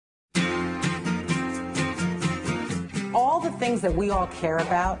All the things that we all care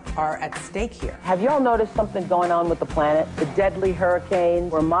about are at stake here. Have y'all noticed something going on with the planet? The deadly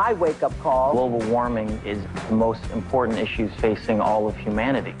hurricanes were my wake-up call. Global warming is the most important issues facing all of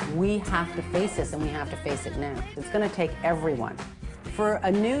humanity. We have to face this, and we have to face it now. It's going to take everyone. For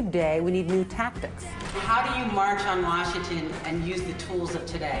a new day, we need new tactics. How do you march on Washington and use the tools of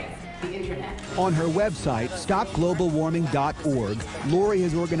today? The internet. On her website, stopglobalwarming.org, Lori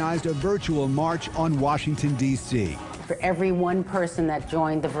has organized a virtual march on Washington, D.C. For every one person that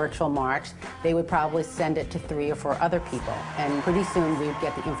joined the virtual march, they would probably send it to 3 or 4 other people. And pretty soon we'd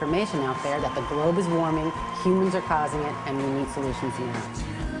get the information out there that the globe is warming, humans are causing it, and we need solutions now.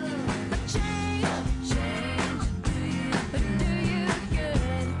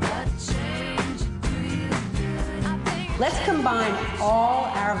 Let's combine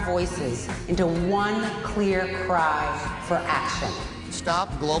all our voices into one clear cry for action.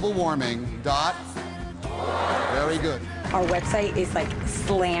 Very good. Our website is like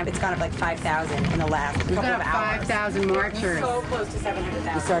slammed. It's gone up like 5,000 in the last couple of hours. 5,000 marchers. So close to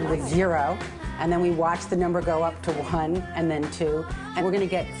 700,000. We started with 0, and then we watched the number go up to 1, and then 2. And we're going to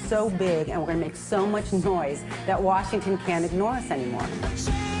get so big, and we're going to make so much noise that Washington can't ignore us anymore.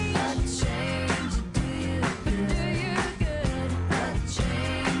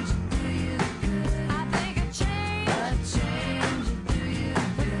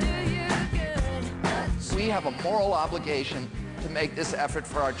 We have a moral obligation to make this effort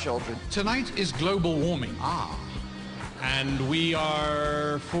for our children. Tonight is global warming. And we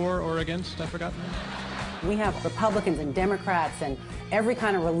are for or against, I forgot. We have Republicans and Democrats and every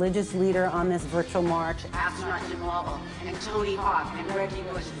kind of religious leader on this virtual march. Astronaut Jim Lovell and Tony Hawk and Reggie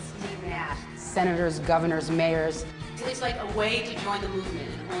Bush and Steve Nash. Senators, governors, mayors. It's like a way to join the movement.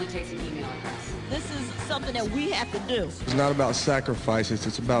 It only takes an email address. This is something that we have to do. It's not about sacrifices,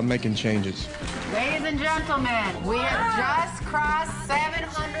 it's about making changes. Ladies and gentlemen, we have just crossed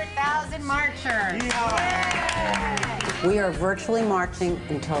 700,000 marchers. Yeah. We are virtually marching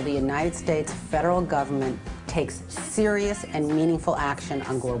until the United States federal government takes serious and meaningful action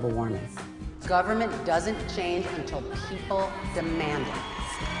on global warming. Government doesn't change until people demand it.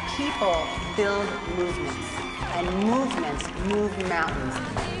 People build movements, and movements move mountains.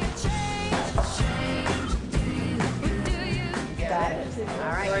 Got it. All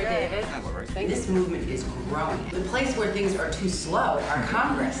right, Sorry, David. This movement is growing. The place where things are too slow are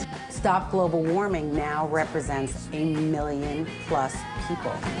Congress. Stop Global Warming now represents 1 million+ people. Do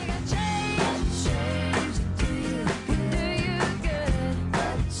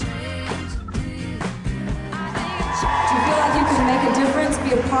you feel like you can make a difference,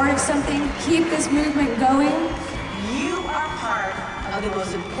 be a part of something, keep this movement going? You are part of the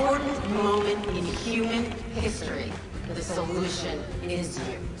most important moment in human history. The solution is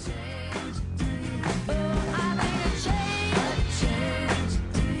you.